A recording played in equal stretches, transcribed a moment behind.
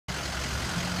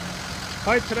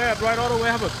Hi, today at Ride Auto we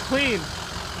have a clean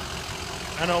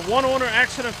and a one-owner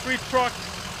accident-free truck.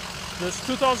 This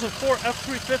 2004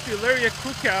 F350 Lariat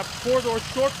Crew Cab, 4-door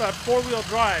short bed, 4-wheel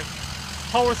drive,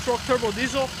 power stroke turbo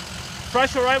diesel.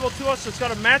 Fresh arrival to us. It's got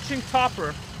a matching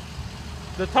topper.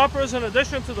 The topper is in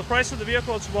addition to the price of the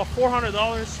vehicle. It's about $400.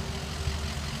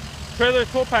 Trailer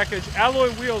tow package, alloy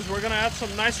wheels. We're going to add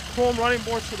some nice chrome running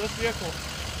boards to this vehicle.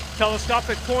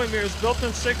 Telescopic towing mirrors,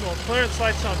 built-in signal, clearance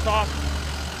lights on top.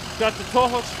 Got the tow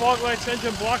hooks, fog lights,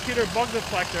 engine block heater, bug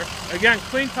deflector. Again,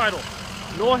 clean title,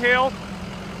 no hail.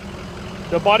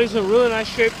 The body's in really nice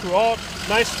shape throughout.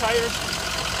 Nice tires.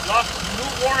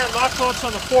 New Warren lockouts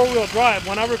on the 4-wheel drive.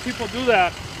 Whenever people do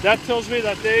that, that tells me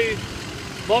that they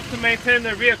love to maintain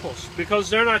their vehicles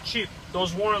because they're not cheap,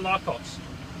 those Warren lockouts.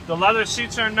 The leather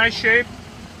seats are in nice shape.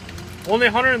 Only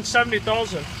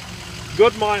 170,000.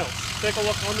 Good miles. Take a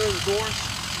look under the doors.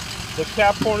 The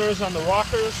cab corners on the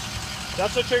rockers.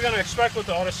 That's what you're going to expect with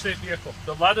the out-of-state vehicle.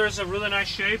 The leather is in really nice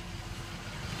shape.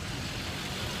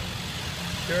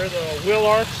 Here are the wheel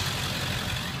arcs.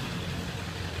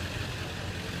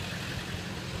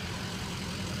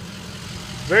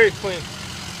 Very clean.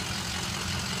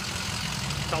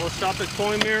 Telescopic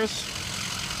towing mirrors.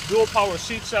 Dual power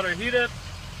seats that are heated.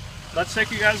 Let's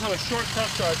take you guys on a short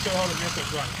test drive, show how the vehicle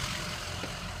runs.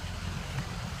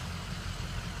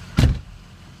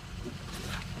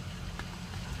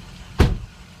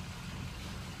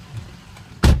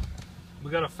 We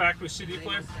got a factory CD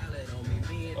player,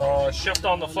 shift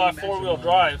on the flat 4-wheel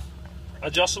drive,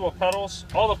 adjustable pedals,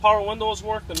 all the power windows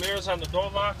work, the mirrors on the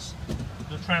door locks,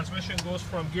 the transmission goes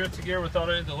from gear to gear without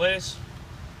any delays.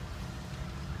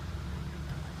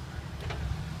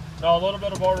 Now a little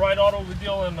bit about Ride Auto. We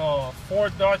deal in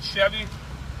Ford, Dodge, Chevy,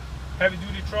 heavy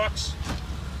duty trucks.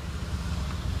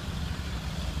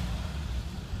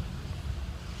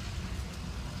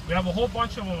 We have a whole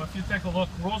bunch of them. If you take a look,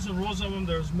 rows and rows of them.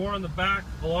 There's more on the back,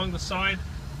 along the side,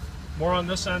 more on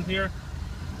this end here.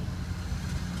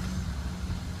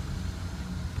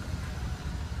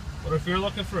 But if you're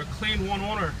looking for a clean one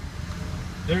owner,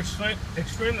 they're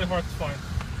extremely hard to find.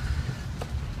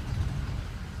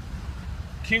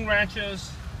 King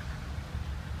Ranches,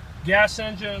 gas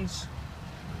engines,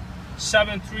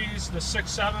 7.3s, the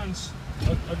 6.7s,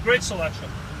 a great selection.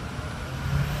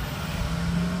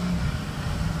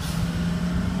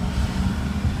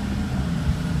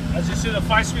 As you see, the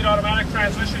 5-speed automatic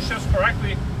transmission shifts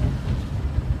correctly.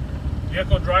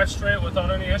 Vehicle drives straight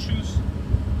without any issues.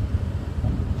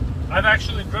 I've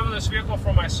actually driven this vehicle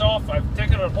for myself. I've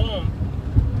taken it home,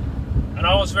 and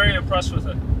I was very impressed with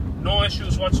it. No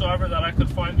issues whatsoever that I could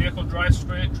find. Vehicle drives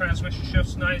straight, transmission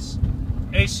shifts nice,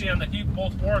 AC and the heat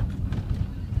both work.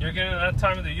 You're getting that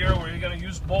time of the year where you're going to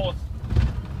use both.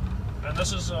 And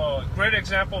this is a great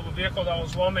example of a vehicle that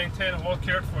was well maintained and well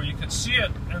cared for. You can see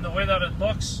it in the way that it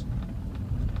looks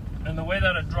and the way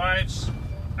that it drives.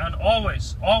 And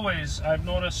always, I've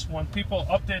noticed when people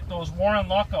update those Warren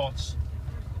lockouts,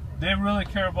 they really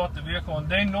care about the vehicle and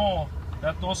they know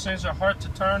that those things are hard to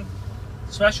turn,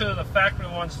 especially the factory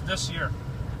ones this year.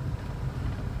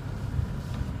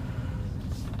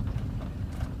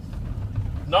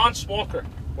 Non-smoker.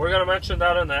 We're going to mention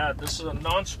that in the ad. This is a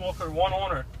non-smoker, one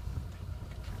owner.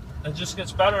 It just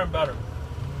gets better and better.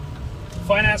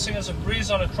 Financing is a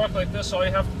breeze on a truck like this. All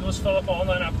you have to do is fill up an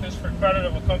online application for credit.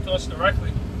 It will come to us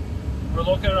directly. We're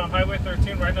located on Highway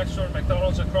 13 right next door to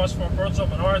McDonald's across from Birdsville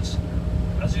Menards.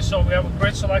 As you saw, we have a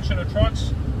great selection of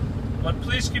trucks. But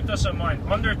please keep this in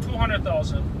mind. Under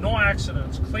 200,000, no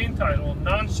accidents, clean title,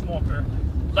 non-smoker,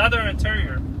 leather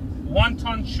interior,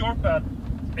 1-ton short bed,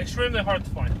 extremely hard to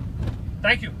find.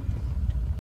 Thank you.